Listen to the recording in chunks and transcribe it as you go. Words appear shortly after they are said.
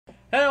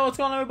Hey, what's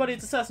going on, everybody?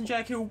 It's Assassin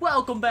Jack here.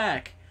 Welcome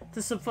back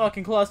to some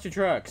fucking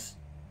Clustertrucks.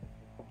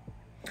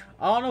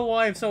 I don't know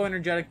why I'm so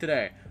energetic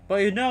today,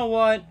 but you know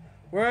what?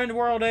 We're in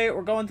World 8.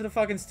 We're going to the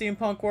fucking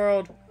steampunk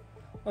world.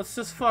 Let's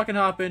just fucking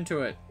hop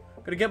into it.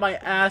 Gonna get my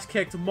ass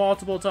kicked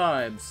multiple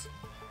times.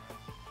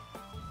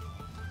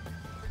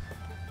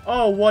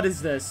 Oh, what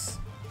is this?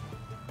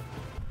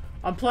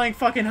 I'm playing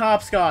fucking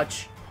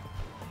hopscotch.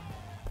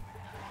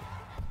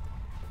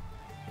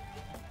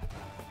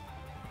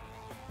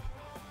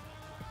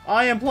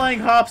 I am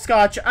playing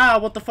hopscotch. Ah,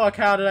 what the fuck?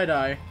 How did I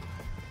die?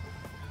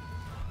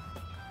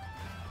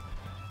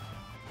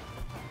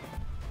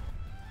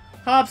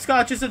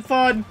 Hopscotch isn't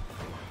fun.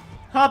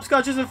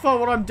 Hopscotch isn't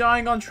fun when I'm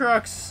dying on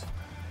trucks.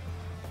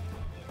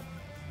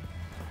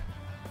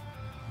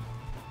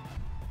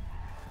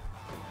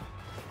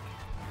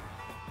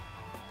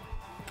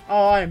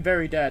 Oh, I am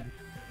very dead.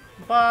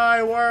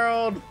 Bye,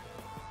 world.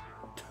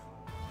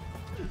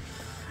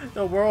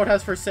 The world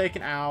has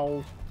forsaken.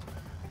 Ow.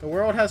 The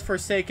world has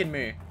forsaken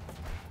me.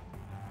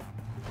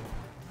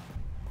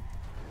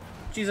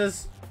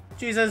 Jesus.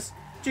 Jesus.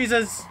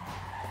 Jesus.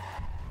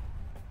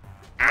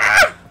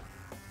 Ah!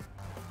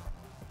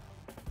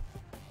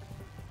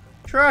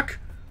 Truck.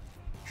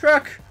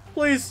 Truck.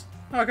 Please.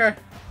 Okay.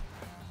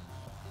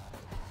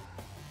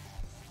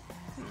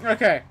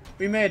 Okay.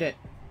 We made it.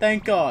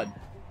 Thank God.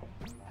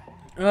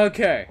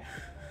 Okay.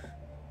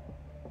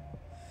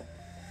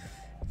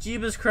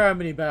 Jeebus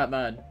criminy,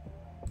 Batman.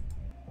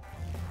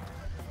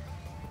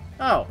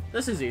 Oh,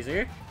 this is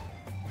easier.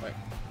 Wait.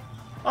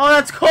 Oh,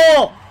 that's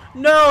coal!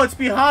 No, it's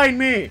behind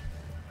me!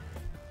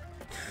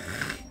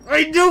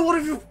 I knew one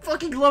of your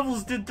fucking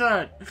levels did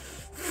that!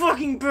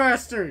 Fucking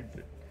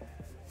bastard!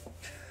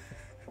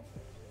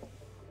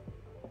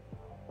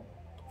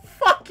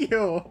 Fuck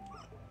you!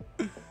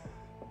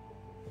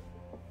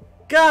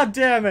 God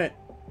damn it!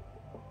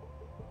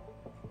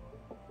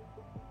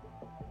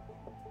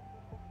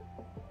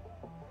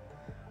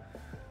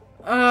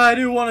 I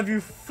knew one of you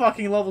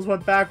fucking levels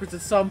went backwards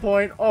at some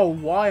point. Oh,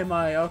 why am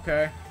I?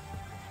 Okay.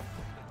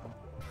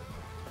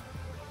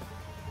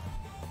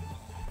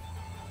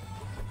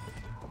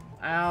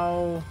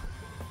 Ow.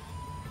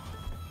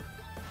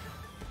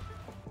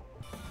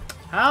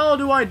 How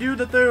do I do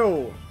the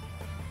do?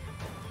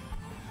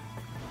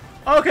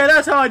 Okay,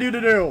 that's how I do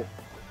the do.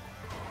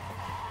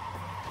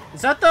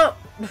 Is that the...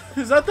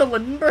 Is that the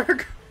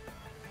Lindenberg?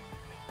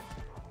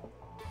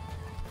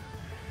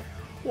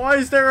 Why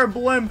is there a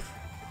blimp?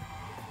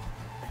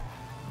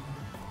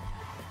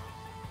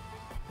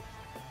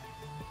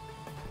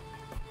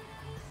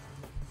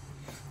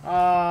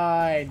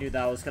 I knew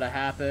that was gonna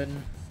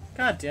happen.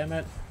 God damn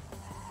it.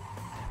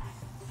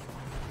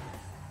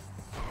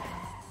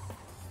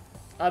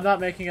 I'm not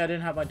making I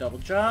didn't have my double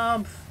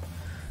jump.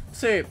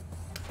 See,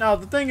 now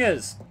the thing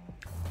is,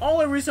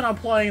 only reason I'm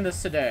playing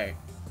this today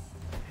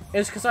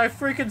is because I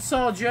freaking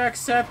saw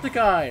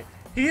Jacksepticeye.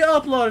 He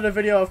uploaded a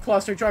video of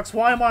Clustertrucks.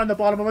 Why am I on the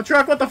bottom of a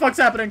truck? What the fuck's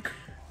happening?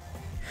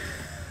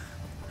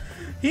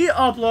 He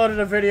uploaded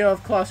a video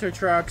of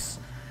Clustertrucks.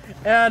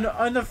 And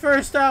in the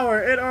first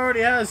hour, it already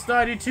has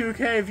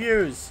 92k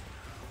views.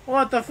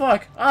 What the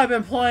fuck? I've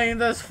been playing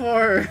this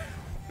for...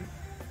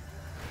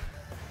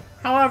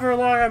 however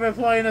long I've been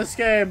playing this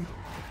game.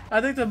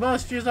 I think the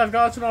most views I've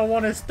gotten on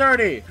one is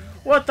 30.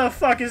 What the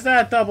fuck is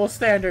that double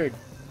standard?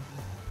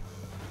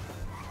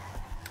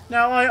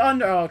 Now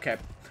okay.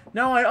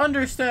 Now I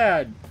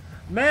understand.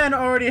 Man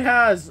already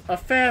has a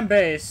fan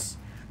base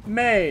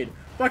made.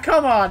 But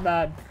come on,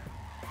 man.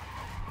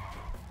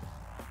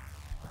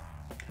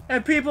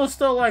 And people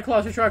still like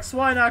Clustertrucks,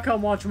 why not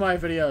come watch my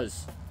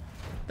videos?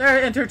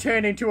 They're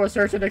entertaining to a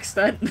certain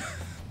extent.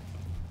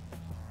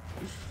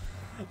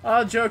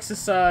 All jokes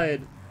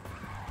aside,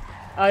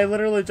 I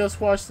literally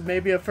just watched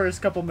maybe the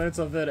first couple minutes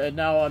of it, and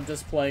now I'm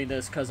just playing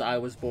this because I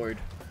was bored.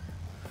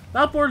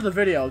 Not bored of the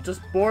video,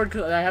 just bored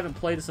because I haven't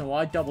played this in a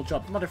while. I double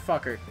jumped,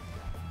 motherfucker.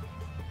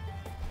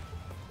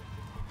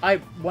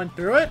 I went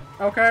through it?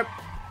 Okay.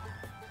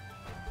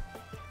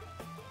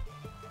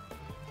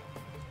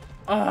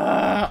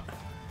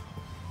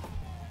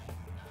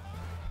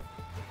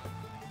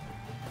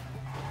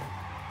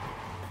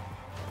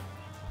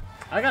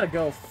 I gotta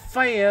go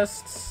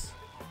fast.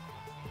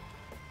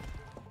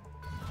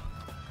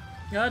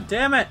 God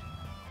damn it.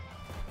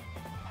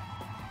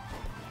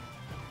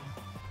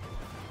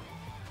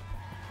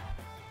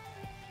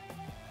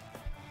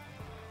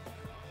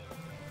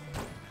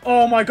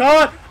 Oh my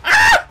god.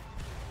 Ah!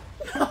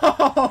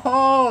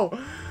 No!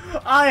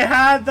 I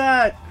had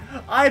that.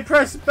 I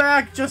pressed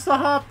back just to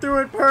hop through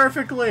it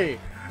perfectly.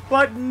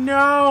 But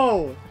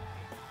no.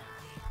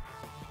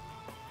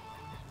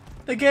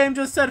 The game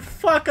just said,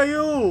 fuck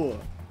you!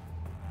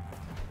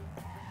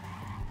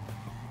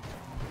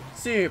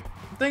 See,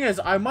 the thing is,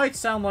 I might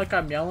sound like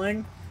I'm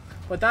yelling,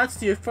 but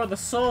that's for the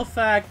sole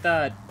fact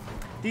that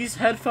these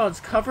headphones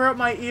cover up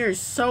my ears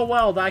so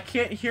well that I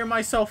can't hear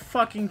myself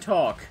fucking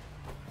talk.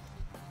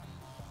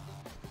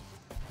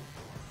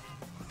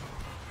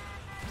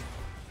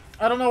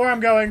 I don't know where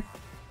I'm going.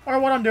 Or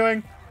what I'm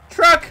doing.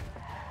 Truck!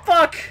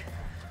 Fuck!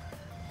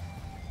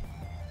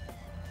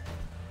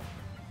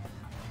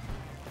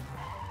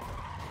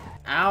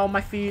 Ow,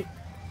 my feet.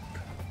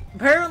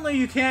 Apparently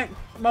you can't...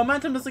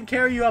 Momentum doesn't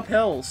carry you up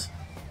hills.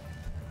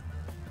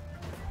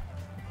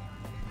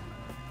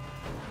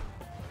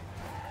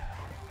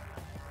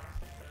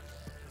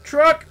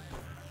 Truck!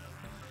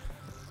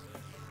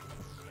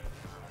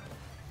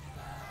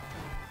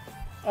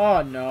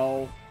 Oh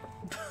no.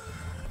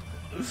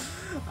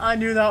 I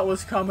knew that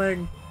was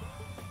coming.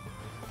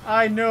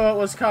 I knew it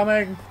was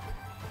coming.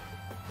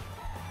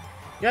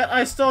 Yet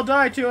I still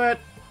die to it.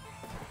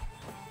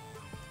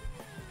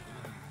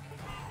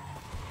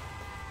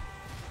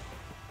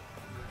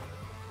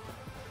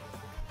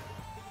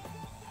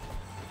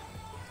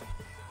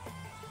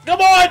 Come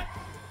on!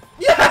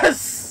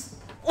 Yes!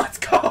 Let's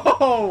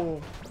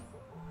go!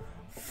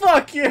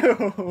 Fuck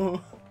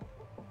you!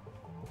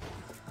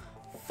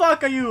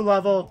 Fuck you,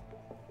 level.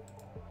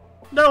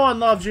 No one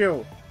loves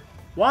you.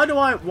 Why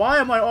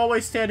am I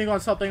always standing on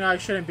something I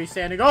shouldn't be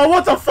standing? Oh,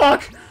 what the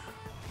fuck?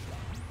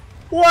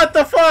 What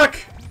the fuck?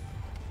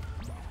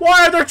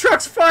 Why are there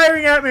trucks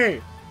firing at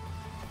me?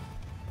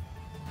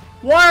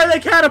 Why are they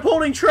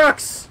catapulting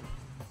trucks?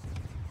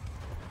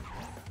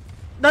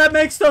 That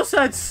makes no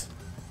sense.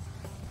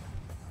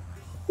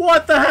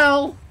 What the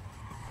hell?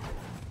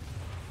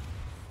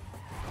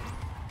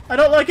 I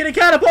don't like getting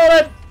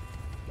catapulted.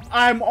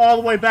 I'm all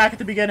the way back at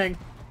the beginning.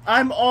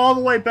 I'm all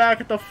the way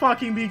back at the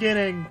fucking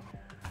beginning.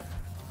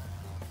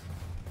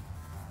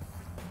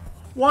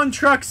 One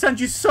truck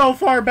sent you so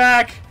far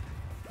back.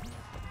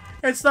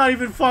 It's not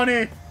even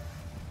funny.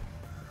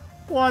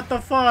 What the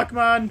fuck,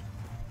 man?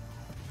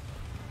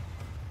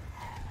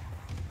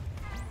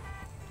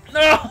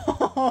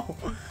 No!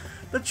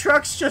 The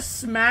trucks just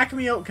smack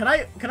me out. Can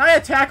I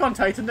attack on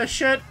Titan this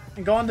shit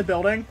and go on the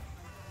building?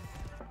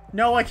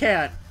 No, I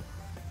can't.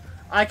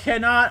 I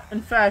cannot,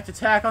 in fact,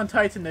 attack on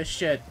Titan this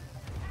shit.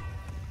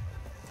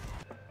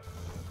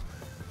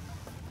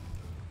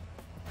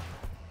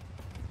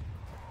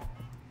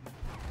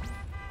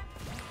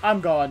 I'm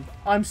gone.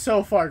 I'm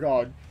so far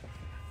gone.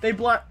 They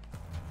Okay,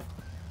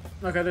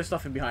 there's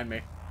nothing behind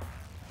me.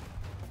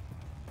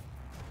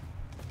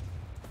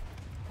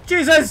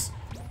 Jesus!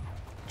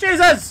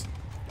 Jesus!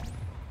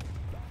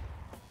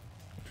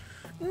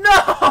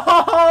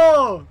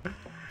 No!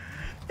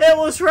 It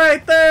was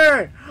right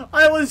there!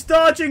 I was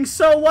dodging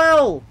so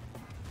well!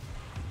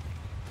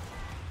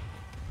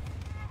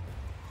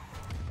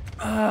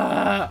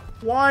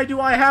 Why do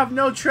I have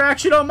no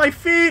traction on my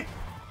feet?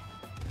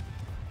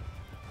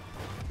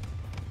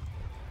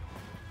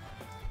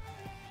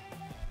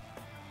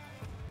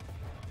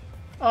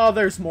 Oh,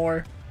 there's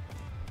more.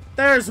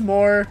 There's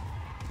more.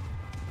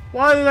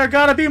 Why there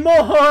gotta be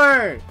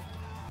more?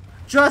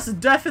 Just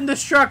death and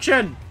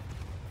destruction.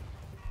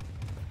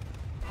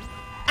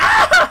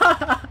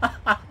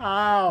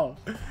 Ow!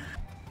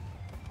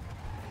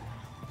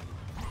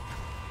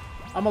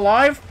 I'm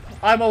alive.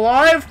 I'm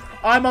alive.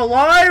 I'm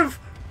alive.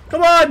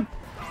 Come on.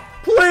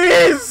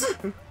 Please.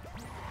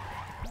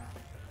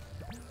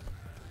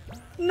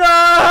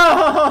 No!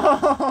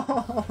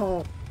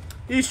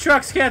 These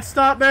trucks can't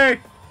stop me.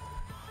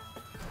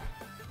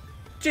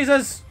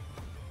 Jesus.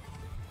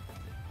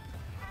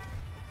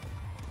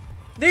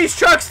 These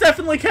trucks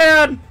definitely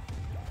can.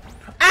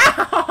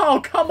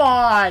 Ow! Come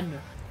on.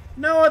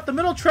 You know what? The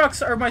middle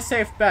trucks are my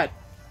safe bet.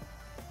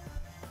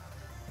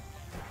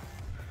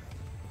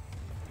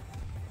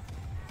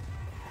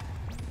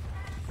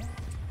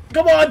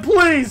 Come on,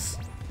 please!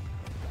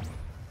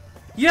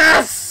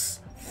 Yes!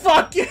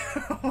 Fuck you!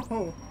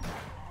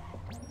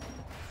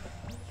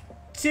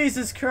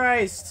 Jesus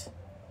Christ.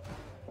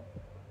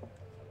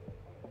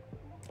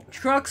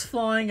 Trucks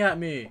flying at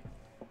me.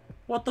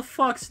 What the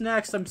fuck's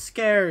next? I'm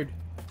scared.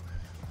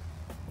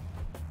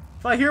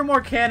 If I hear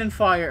more cannon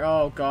fire...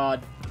 Oh,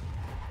 God.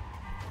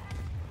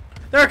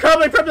 They're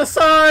coming from the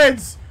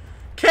sides!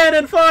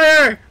 Cannon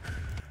fire!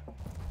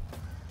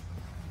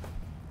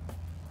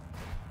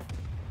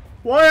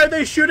 Why are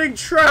they shooting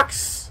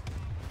trucks?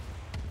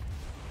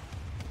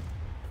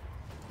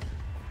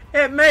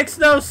 It makes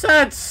no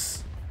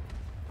sense!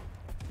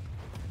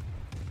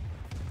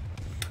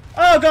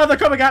 Oh, God, they're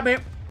coming at me!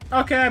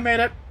 Okay, I made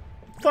it.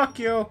 Fuck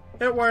you.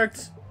 It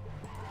worked.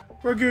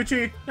 We're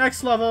Gucci.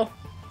 Next level.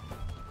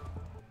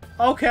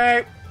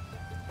 Okay.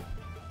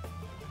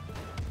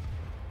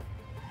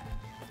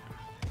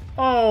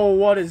 Oh,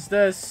 what is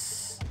this?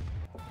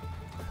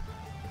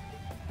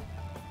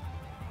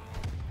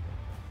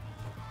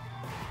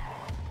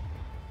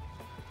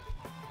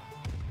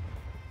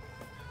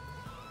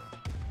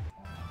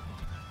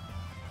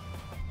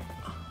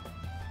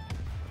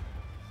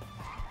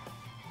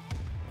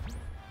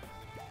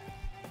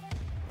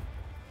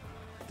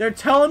 They're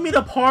telling me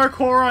to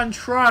parkour on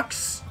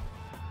trucks.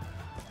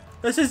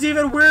 This is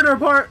even weirder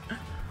part.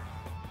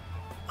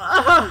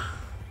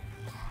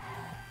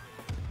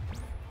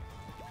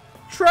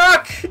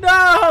 Truck!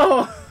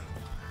 No!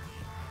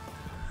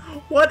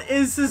 What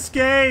is this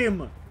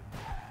game?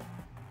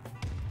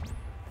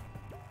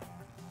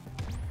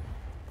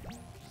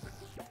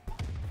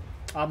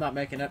 I'm not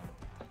making it.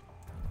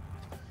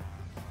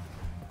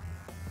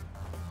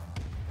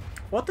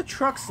 What the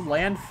trucks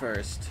land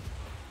first?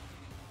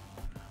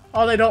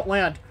 Oh, they don't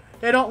land.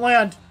 They don't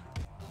land.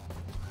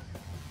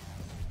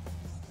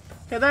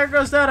 Okay, there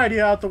goes that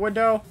idea out the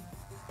window.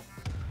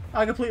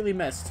 I completely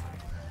missed.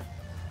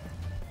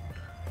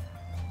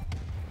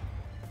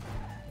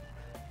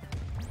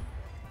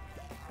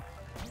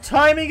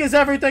 Timing is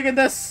everything in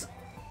this.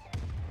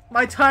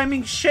 My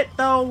timing shit,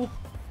 though.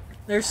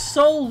 There's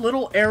so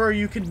little error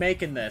you can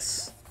make in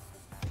this.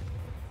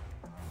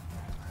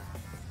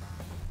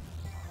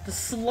 The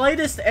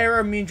slightest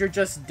error means you're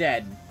just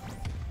dead.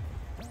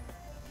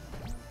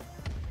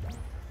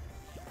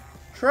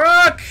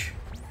 Truck!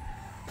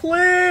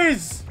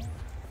 Please!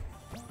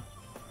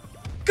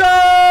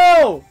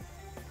 Go!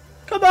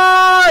 Come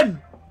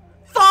on!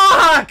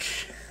 Fuck!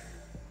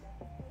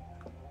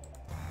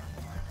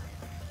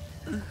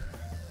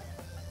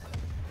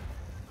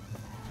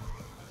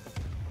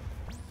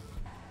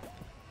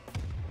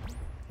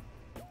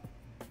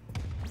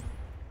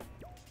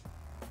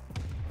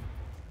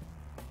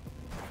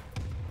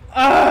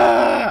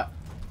 Ah!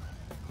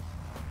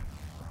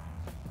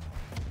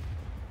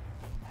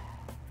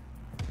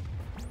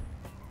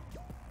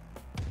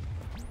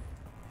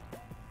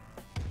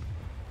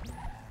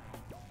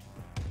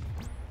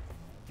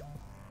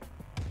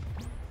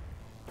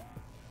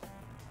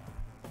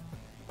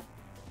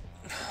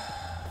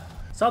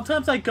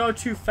 Sometimes I go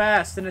too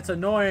fast and it's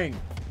annoying.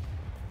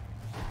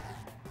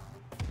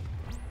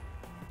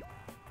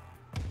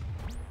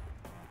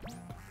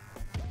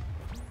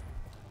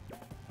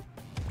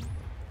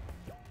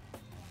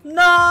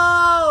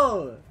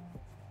 No!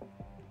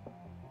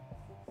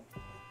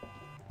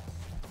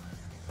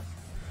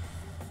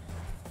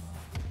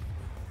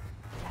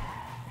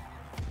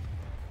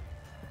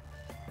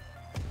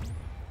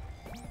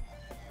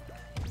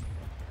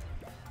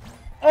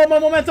 Oh, my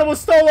momentum was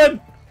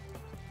stolen!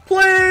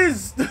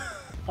 Please!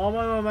 All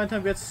my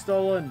momentum gets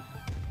stolen.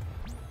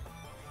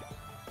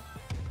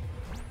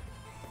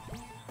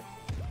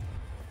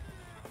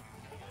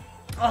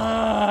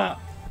 Ah!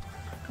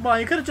 Come on,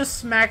 you could have just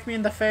smacked me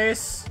in the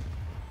face.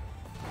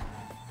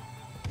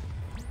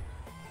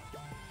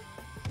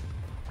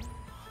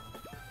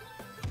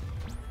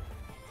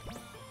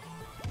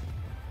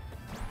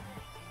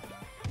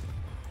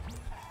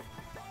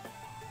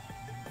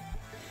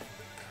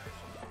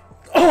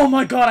 Oh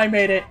my god, I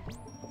made it!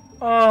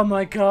 Oh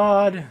my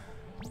god.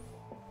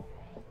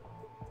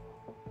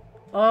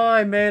 Oh,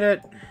 I made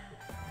it.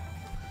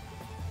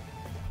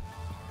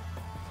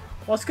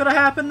 What's gonna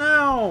happen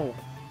now?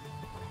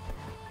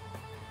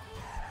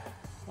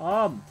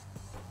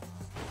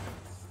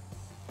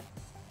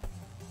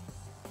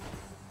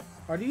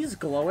 Are these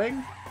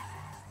glowing?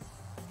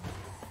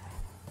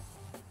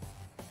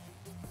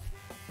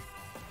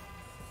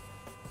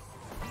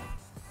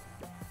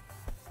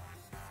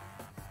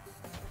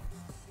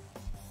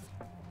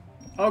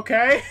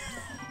 Okay.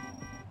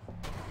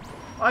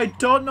 I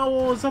don't know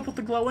what was up with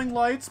the glowing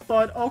lights,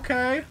 but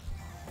okay.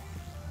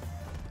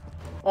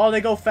 Oh,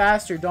 they go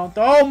faster, don't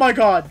they? Oh my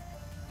god!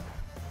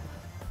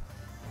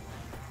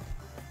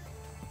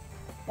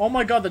 Oh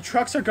my god, the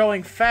trucks are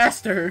going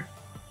faster!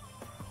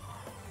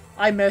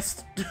 I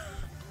missed.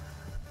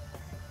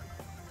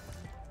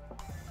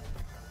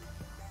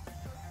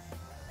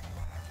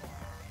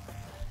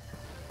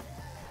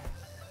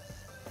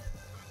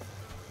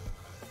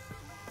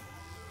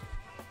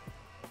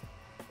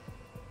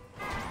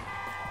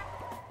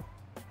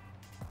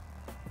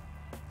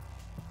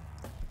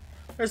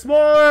 There's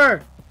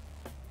more!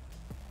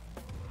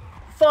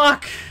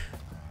 Fuck!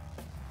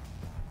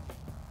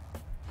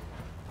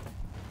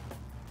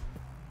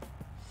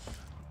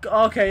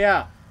 Okay,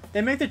 yeah.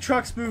 They make the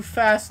trucks move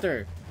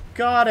faster.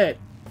 Got it.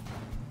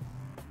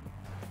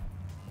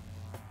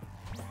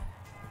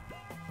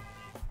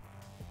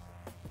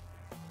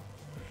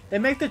 They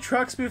make the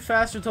trucks move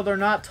faster until they're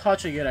not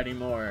touching it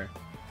anymore.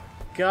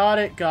 Got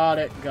it, got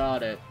it,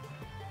 got it.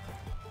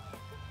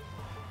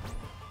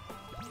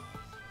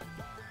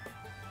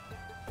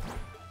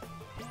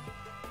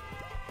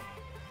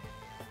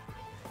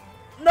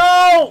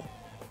 No!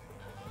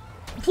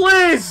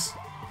 Please!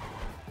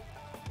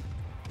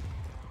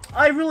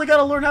 I really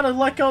gotta learn how to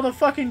let go of the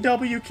fucking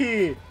W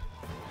key.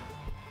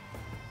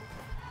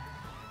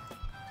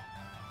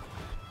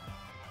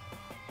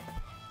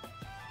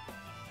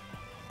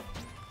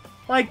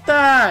 Like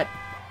that!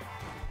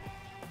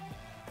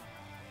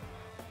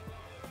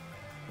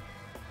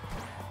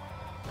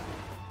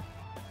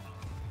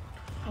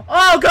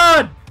 Oh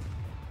god!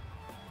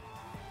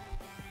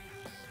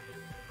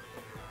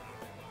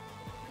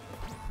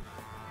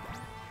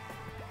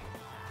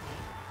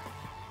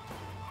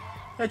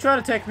 They try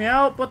to take me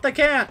out, but they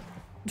can't.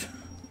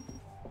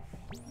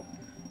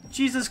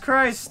 Jesus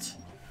Christ.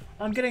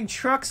 I'm getting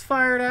trucks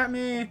fired at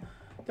me.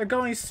 They're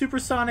going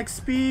supersonic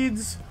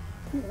speeds.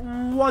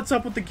 What's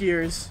up with the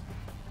gears?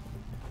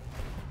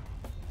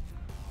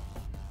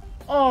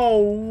 Oh,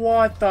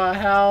 what the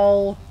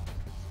hell?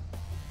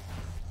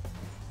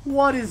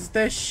 What is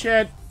this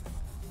shit?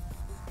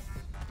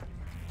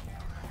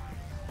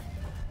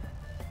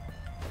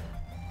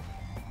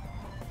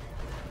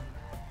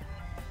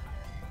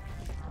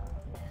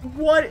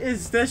 What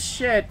is this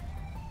shit?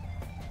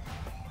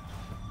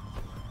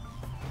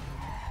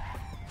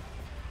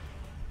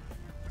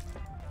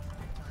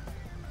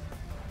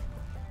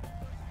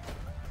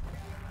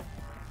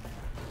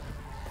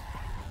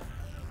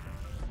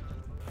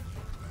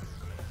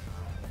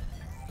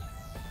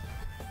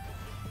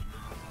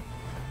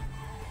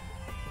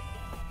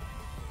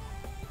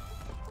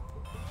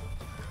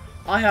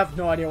 I have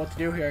no idea what to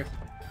do here.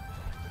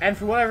 And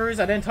for whatever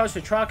reason, I didn't touch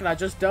the truck and I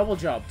just double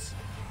jumped.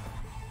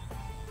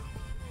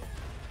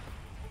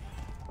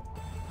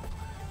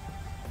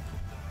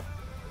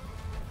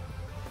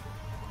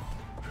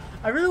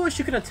 I really wish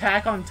you could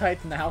attack on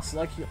Titan the houses.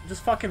 Like, you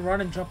just fucking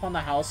run and jump on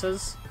the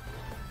houses.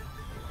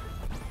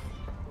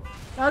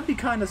 That'd be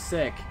kind of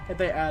sick if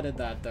they added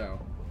that,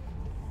 though.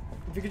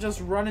 If you could just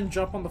run and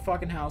jump on the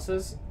fucking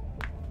houses.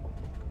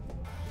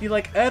 Be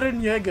like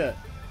Eren Yeager.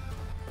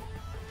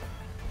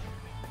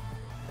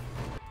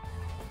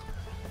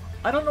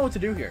 I don't know what to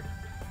do here.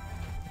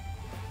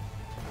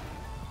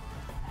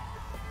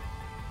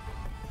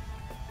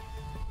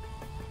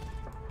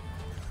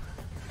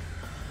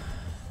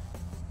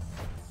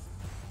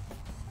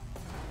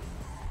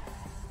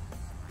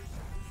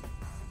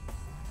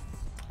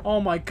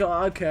 Oh my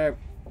god, okay.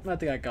 I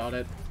think I got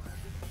it.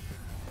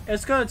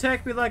 It's gonna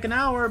take me like an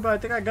hour, but I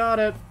think I got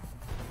it.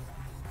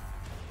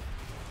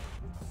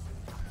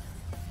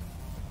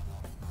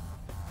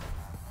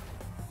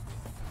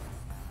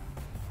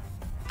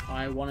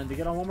 I wanted to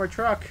get on one more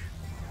truck.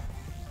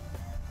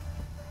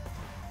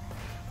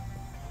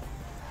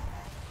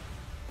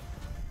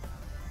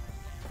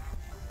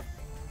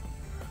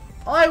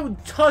 I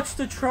would touch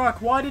the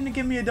truck. Why didn't it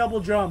give me a double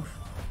jump?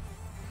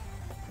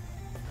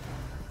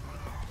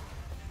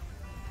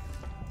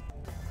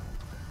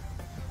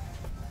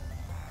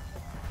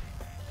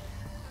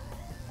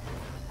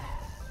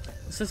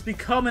 This has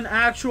become an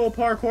actual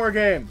parkour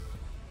game.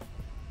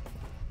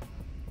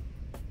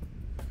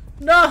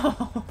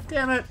 No!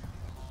 Damn it.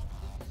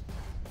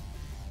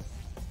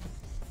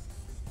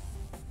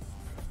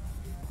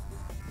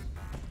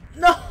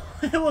 No!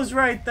 It was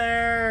right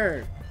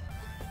there!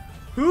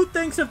 Who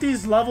thinks of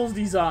these levels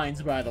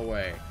designs, by the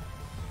way?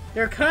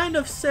 They're kind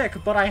of sick,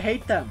 but I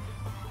hate them.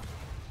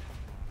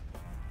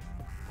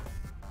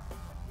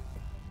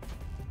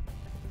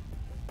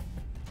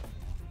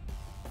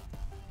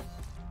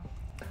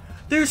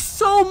 There's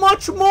so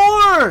much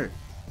more!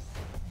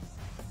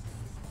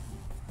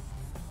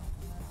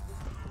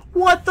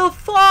 What the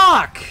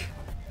fuck?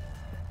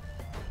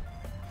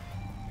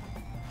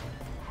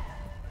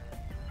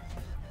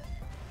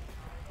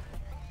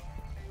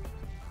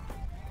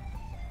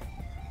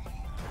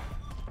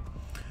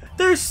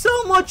 There's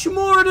so much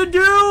more to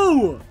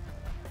do!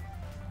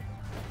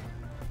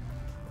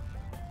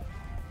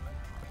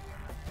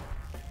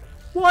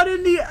 What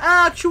in the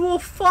actual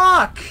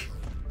fuck?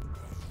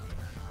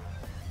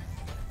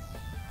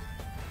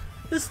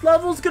 This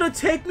level's gonna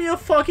take me a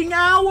fucking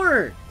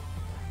hour!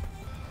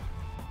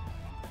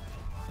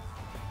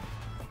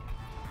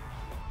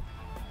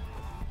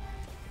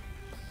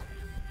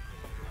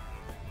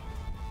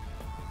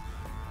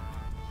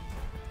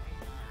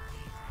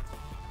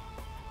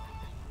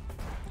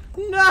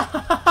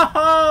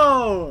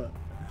 No!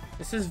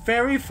 This is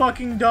very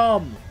fucking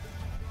dumb.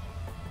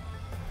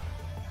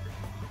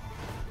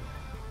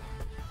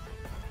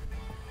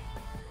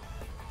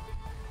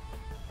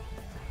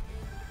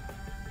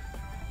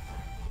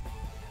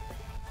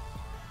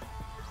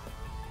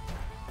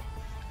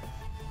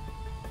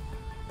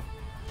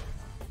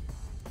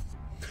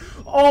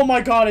 Oh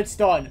my god, it's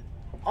done.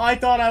 I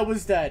thought I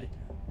was dead.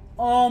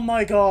 Oh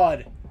my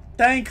god.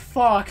 Thank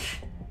fuck.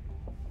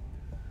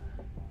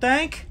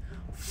 Thank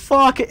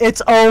fuck,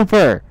 it's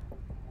over.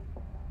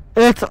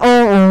 It's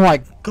oh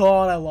my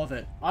god, I love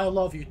it. I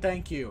love you,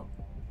 thank you.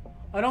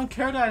 I don't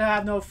care that I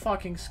have no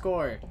fucking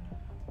score.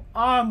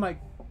 Oh my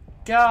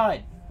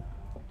god.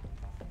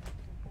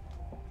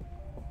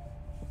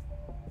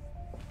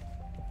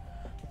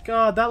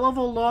 God, that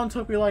level alone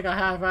took me like a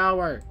half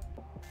hour.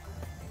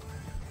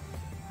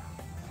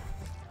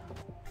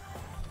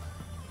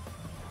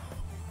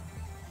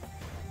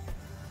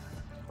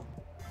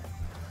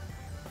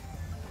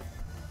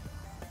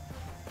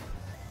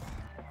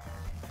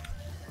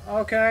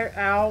 Okay,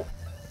 ow.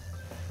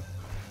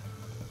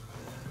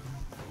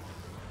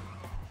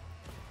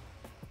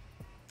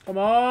 Come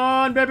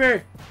on,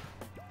 baby.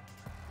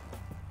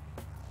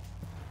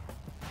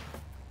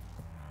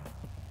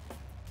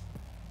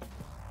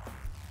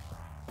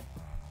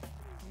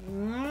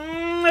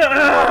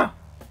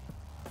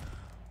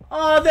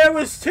 Oh, there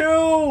was two.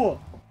 Oh,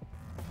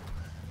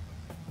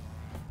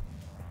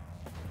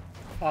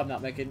 I'm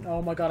not making.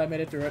 Oh my god, I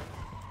made it through it.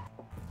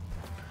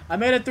 I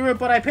made it through it,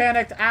 but I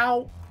panicked.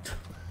 Ow.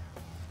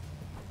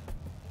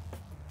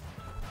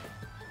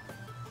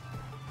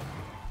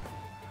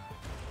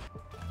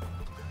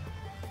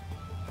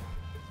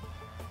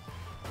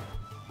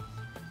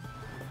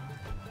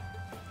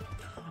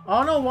 I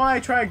don't know why I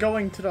tried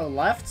going to the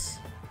left.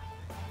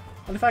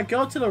 And if I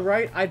go to the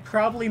right, I'd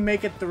probably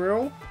make it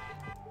through.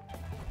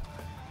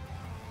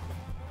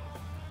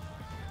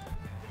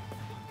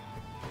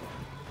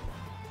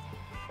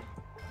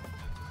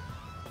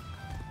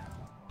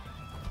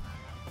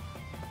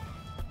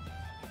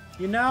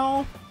 You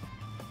know?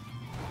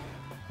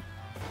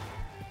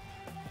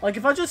 Like,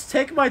 if I just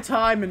take my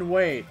time and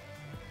wait.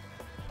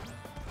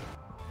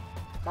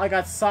 I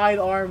got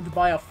side-armed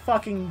by a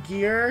fucking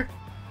gear.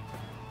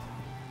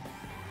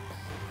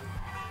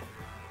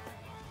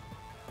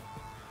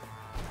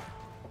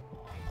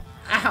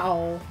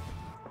 Ow!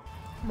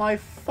 My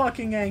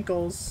fucking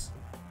ankles.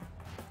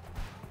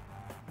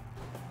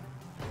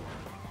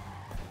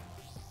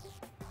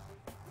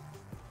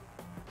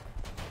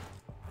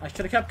 I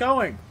should have kept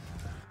going.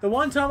 The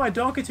one time I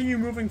don't continue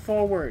moving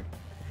forward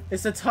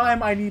is the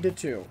time I needed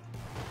to.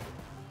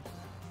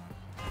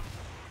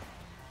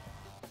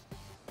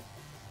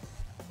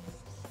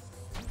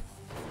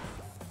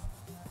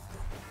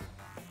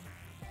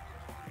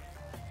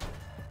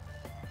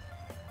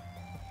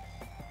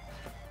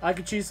 I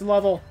could cheese the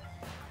level.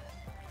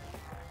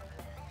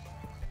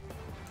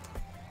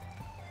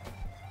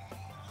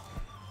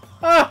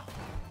 Ah!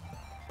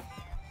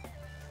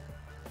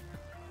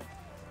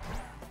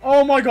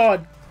 Oh my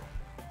god.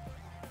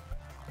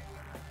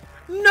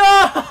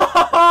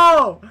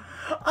 No!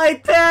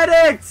 I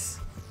panicked!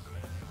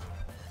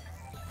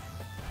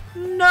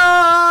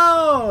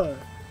 No!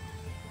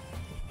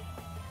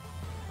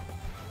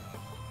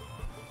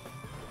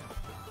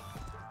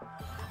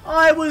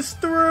 I was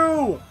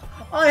through!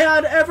 I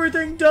had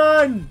everything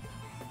done!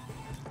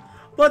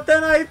 But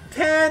then I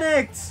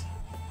panicked!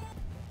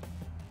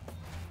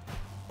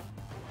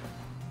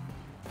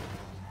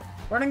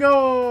 Run and go!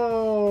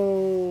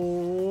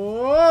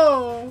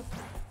 Whoa.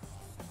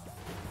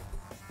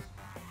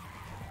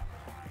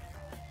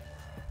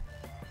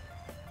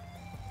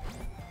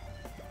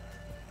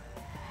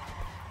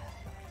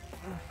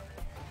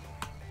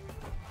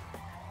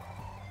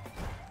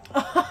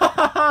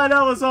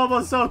 That was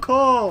almost so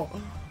cool!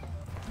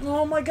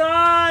 Oh my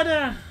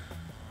god!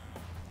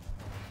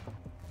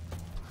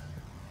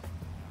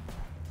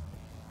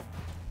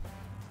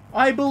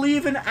 I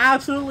believe in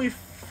absolutely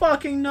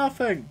fucking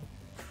nothing!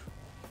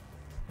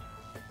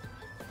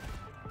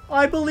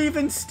 I believe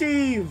in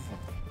Steve!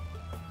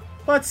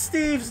 But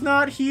Steve's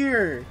not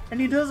here! And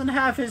he doesn't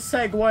have his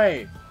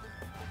Segway!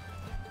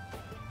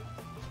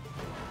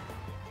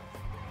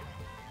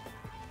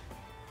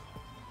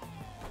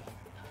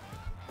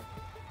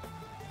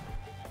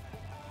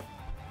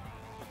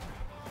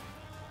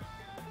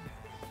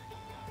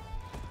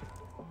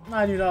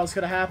 I knew that was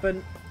gonna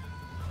happen.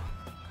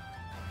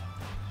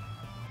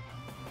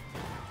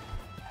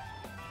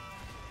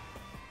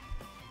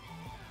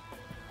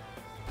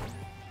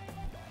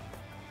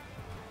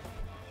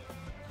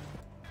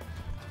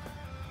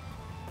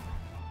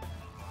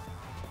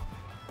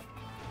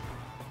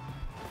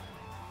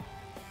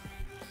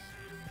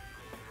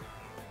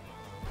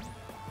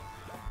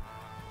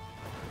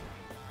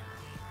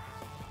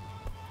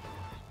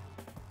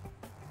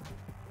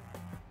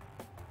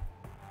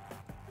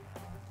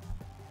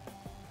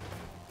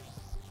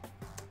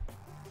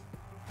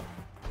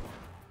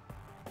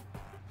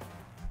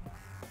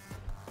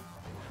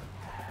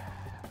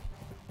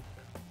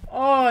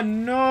 Oh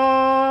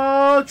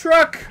no!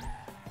 Truck!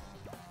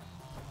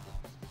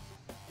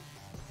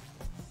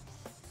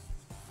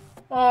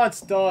 Oh,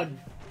 it's done.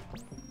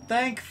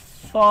 Thank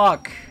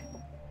fuck.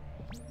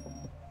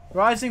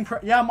 Rising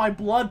yeah, my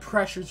blood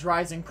pressure's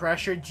rising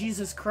pressure.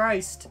 Jesus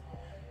Christ.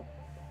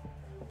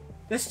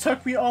 This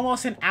took me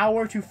almost an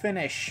hour to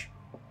finish.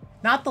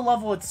 Not the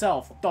level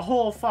itself. The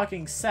whole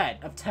fucking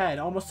set of 10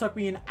 almost took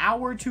me an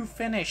hour to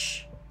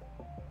finish.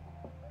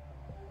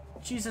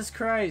 Jesus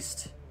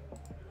Christ.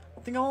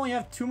 I think I only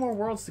have 2 more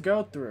worlds to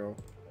go through.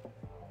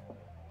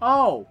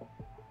 Oh!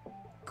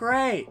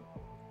 Great!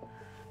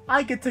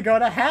 I get to go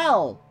to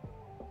hell!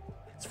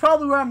 It's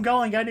probably where I'm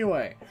going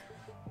anyway.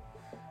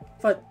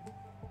 But,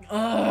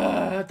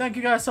 thank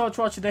you guys so much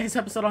for watching today's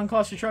episode on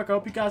ClusterTruck. I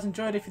hope you guys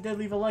enjoyed. If you did,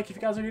 leave a like. If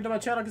you guys are new to my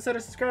channel, consider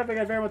subscribing.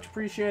 I'd very much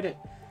appreciate it.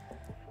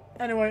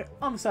 Anyway,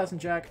 I'm Assassin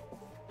Jack.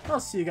 I'll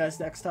see you guys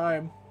next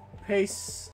time. Peace.